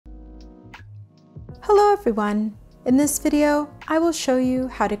Hello everyone! In this video, I will show you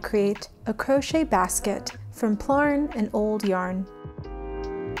how to create a crochet basket from Plarn and old yarn.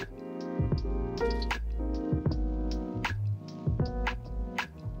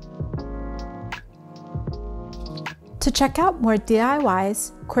 To check out more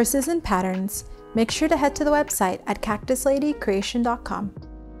DIYs, courses, and patterns, make sure to head to the website at cactusladycreation.com.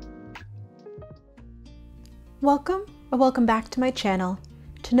 Welcome or welcome back to my channel.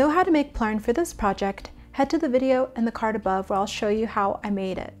 To know how to make Plarn for this project, head to the video in the card above where I'll show you how I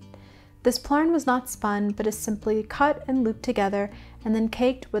made it. This Plarn was not spun, but is simply cut and looped together and then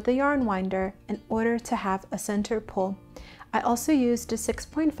caked with a yarn winder in order to have a center pull. I also used a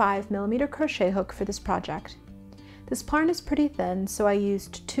 6.5mm crochet hook for this project. This Plarn is pretty thin, so I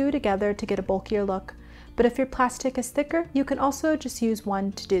used two together to get a bulkier look, but if your plastic is thicker, you can also just use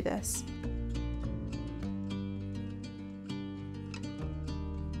one to do this.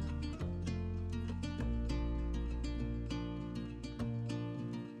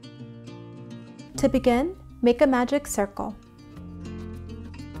 To begin, make a magic circle.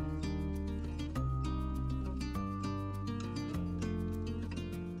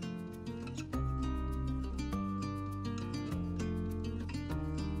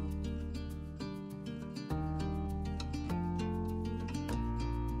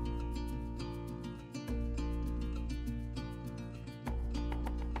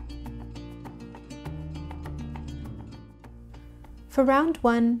 For round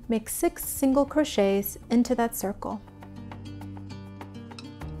 1, make 6 single crochets into that circle.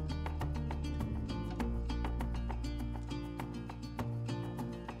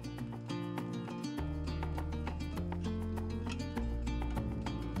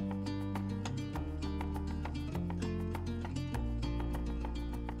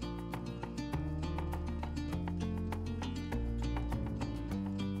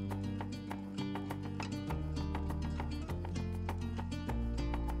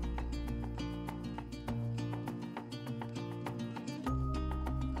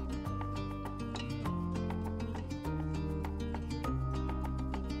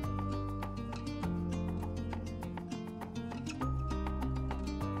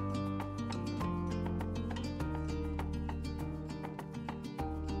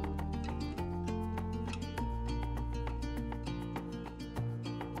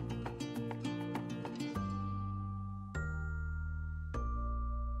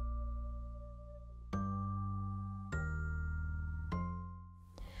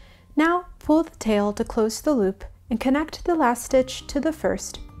 Now pull the tail to close the loop and connect the last stitch to the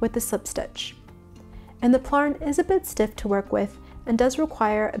first with the slip stitch. And the Plarn is a bit stiff to work with and does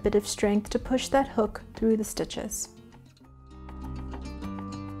require a bit of strength to push that hook through the stitches.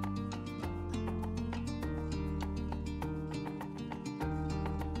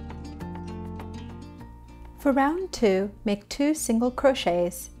 For round 2, make 2 single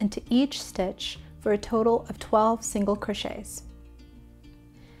crochets into each stitch for a total of 12 single crochets.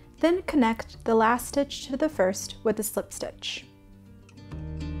 Then connect the last stitch to the first with a slip stitch.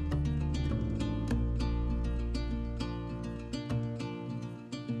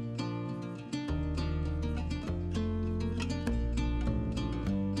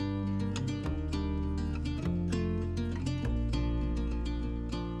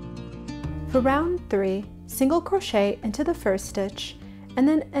 For round 3, single crochet into the first stitch and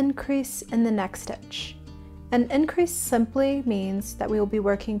then increase in the next stitch. An increase simply means that we will be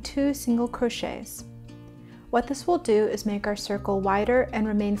working 2 single crochets. What this will do is make our circle wider and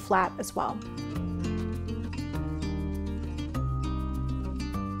remain flat as well.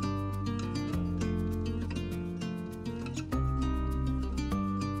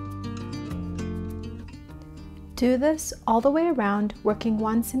 Do this all the way around, working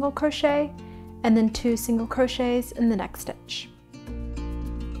 1 single crochet and then 2 single crochets in the next stitch.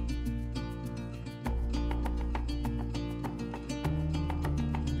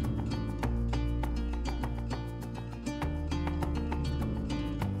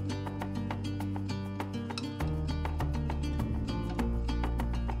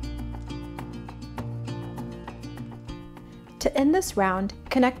 To end this round,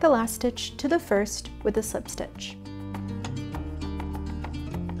 connect the last stitch to the first with a slip stitch.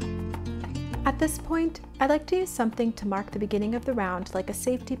 At this point, I like to use something to mark the beginning of the round, like a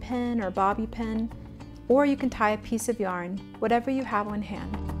safety pin or bobby pin, or you can tie a piece of yarn, whatever you have on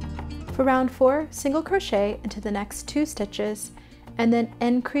hand. For round 4, single crochet into the next 2 stitches, and then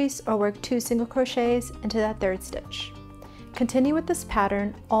increase or work 2 single crochets into that 3rd stitch. Continue with this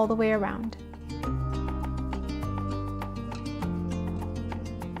pattern all the way around.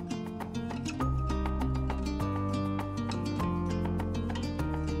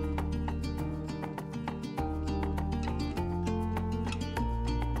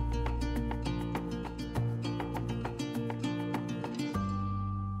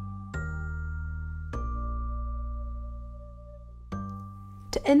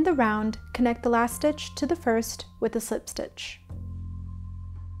 end the round, connect the last stitch to the first with a slip stitch.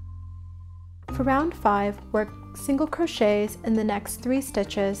 For round 5, work single crochets in the next 3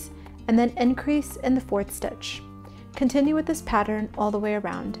 stitches and then increase in the 4th stitch. Continue with this pattern all the way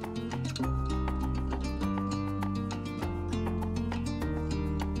around.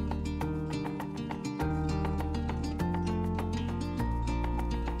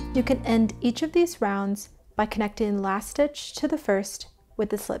 You can end each of these rounds by connecting the last stitch to the first with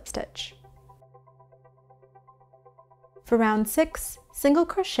the slip stitch. For round 6, single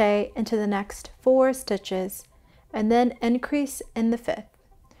crochet into the next 4 stitches and then increase in the 5th.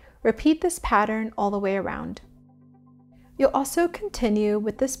 Repeat this pattern all the way around. You'll also continue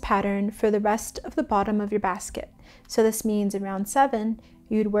with this pattern for the rest of the bottom of your basket. So this means in round 7,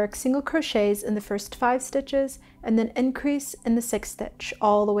 you'd work single crochets in the first 5 stitches and then increase in the 6th stitch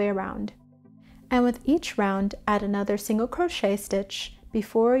all the way around. And with each round, add another single crochet stitch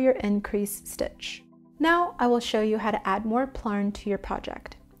before your increase stitch. Now I will show you how to add more plarn to your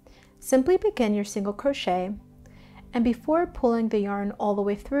project. Simply begin your single crochet, and before pulling the yarn all the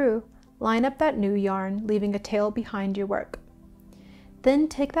way through, line up that new yarn, leaving a tail behind your work. Then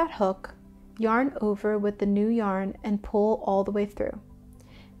take that hook, yarn over with the new yarn and pull all the way through.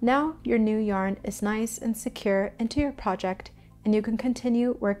 Now your new yarn is nice and secure into your project, and you can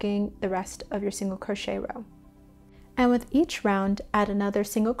continue working the rest of your single crochet row. And with each round, add another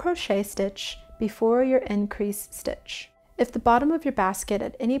single crochet stitch before your increase stitch. If the bottom of your basket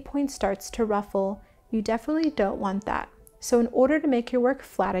at any point starts to ruffle, you definitely don't want that. So in order to make your work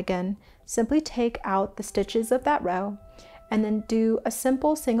flat again, simply take out the stitches of that row and then do a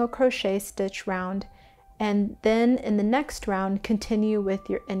simple single crochet stitch round, and then in the next round continue with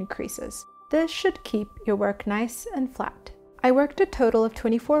your increases. This should keep your work nice and flat. I worked a total of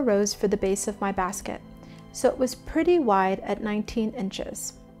 24 rows for the base of my basket, so it was pretty wide at 19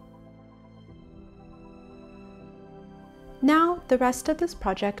 inches. Now the rest of this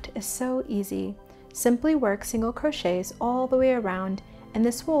project is so easy. Simply work single crochets all the way around, and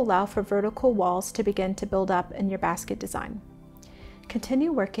this will allow for vertical walls to begin to build up in your basket design.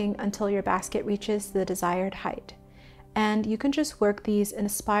 Continue working until your basket reaches the desired height, and you can just work these in a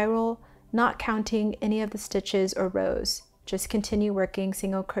spiral, not counting any of the stitches or rows. Just continue working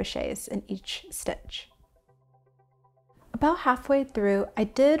single crochets in each stitch. About halfway through, I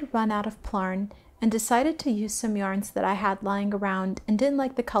did run out of plarn and decided to use some yarns that I had lying around and didn't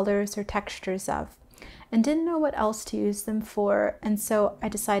like the colors or textures of, and didn't know what else to use them for, and so I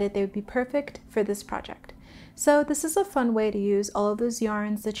decided they would be perfect for this project. So this is a fun way to use all of those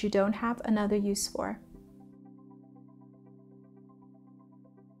yarns that you don't have another use for.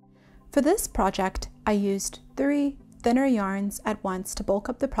 For this project, I used 3 thinner yarns at once to bulk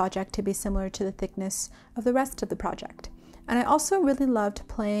up the project to be similar to the thickness of the rest of the project. And I also really loved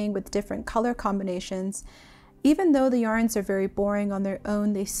playing with different color combinations. Even though the yarns are very boring on their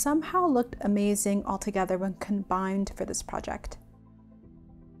own, they somehow looked amazing altogether when combined for this project.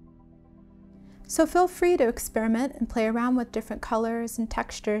 So feel free to experiment and play around with different colors and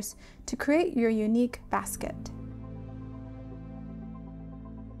textures to create your unique basket.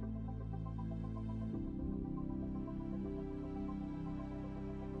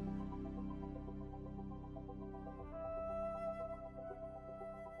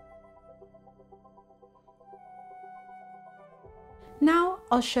 Now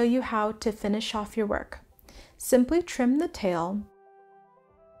I'll show you how to finish off your work. Simply trim the tail,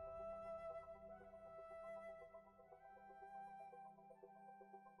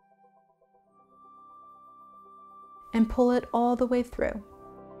 and pull it all the way through.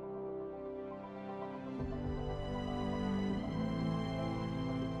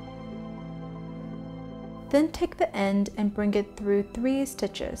 Then take the end and bring it through 3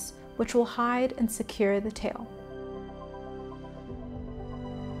 stitches, which will hide and secure the tail.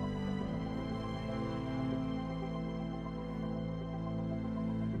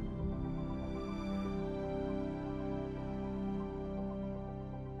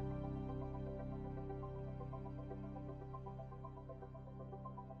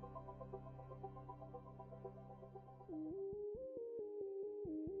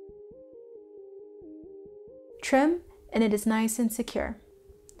 Trim, and it is nice and secure.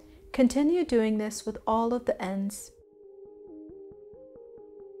 Continue doing this with all of the ends.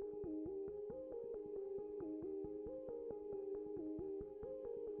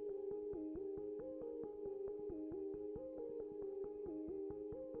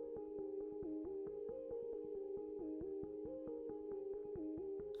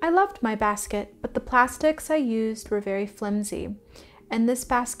 I loved my basket, but the plastics I used were very flimsy, and this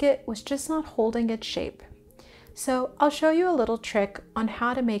basket was just not holding its shape. So I'll show you a little trick on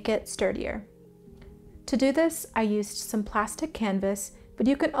how to make it sturdier. To do this, I used some plastic canvas, but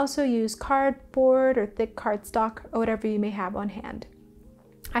you can also use cardboard or thick cardstock or whatever you may have on hand.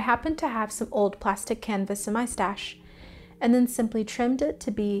 I happened to have some old plastic canvas in my stash, and then simply trimmed it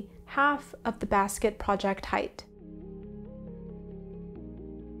to be half of the basket project height.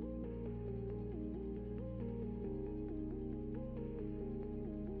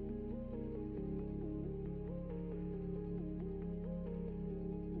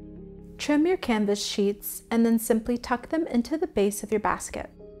 Trim your canvas sheets and then simply tuck them into the base of your basket.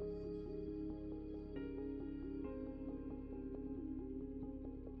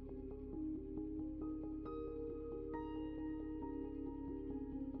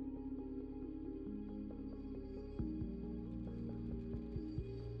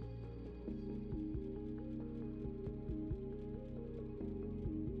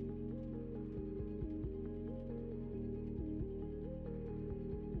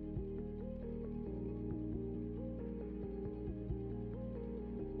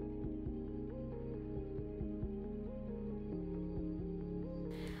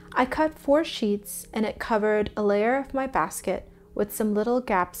 I cut 4 sheets and it covered a layer of my basket with some little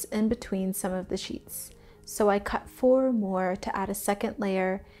gaps in between some of the sheets. So I cut 4 more to add a second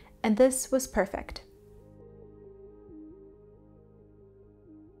layer, and this was perfect.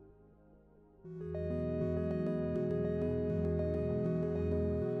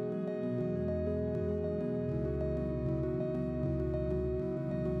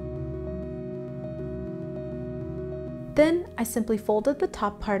 Then I simply folded the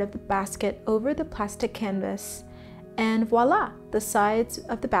top part of the basket over the plastic canvas, and voila! The sides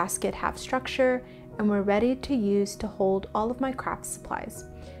of the basket have structure and were ready to use to hold all of my craft supplies.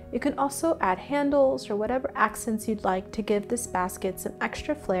 You can also add handles or whatever accents you'd like to give this basket some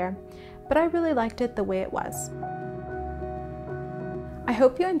extra flair, but I really liked it the way it was. I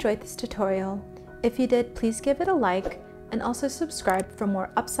hope you enjoyed this tutorial. If you did, please give it a like and also subscribe for more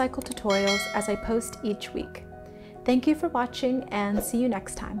upcycle tutorials as I post each week. Thank you for watching and see you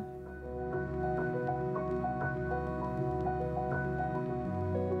next time.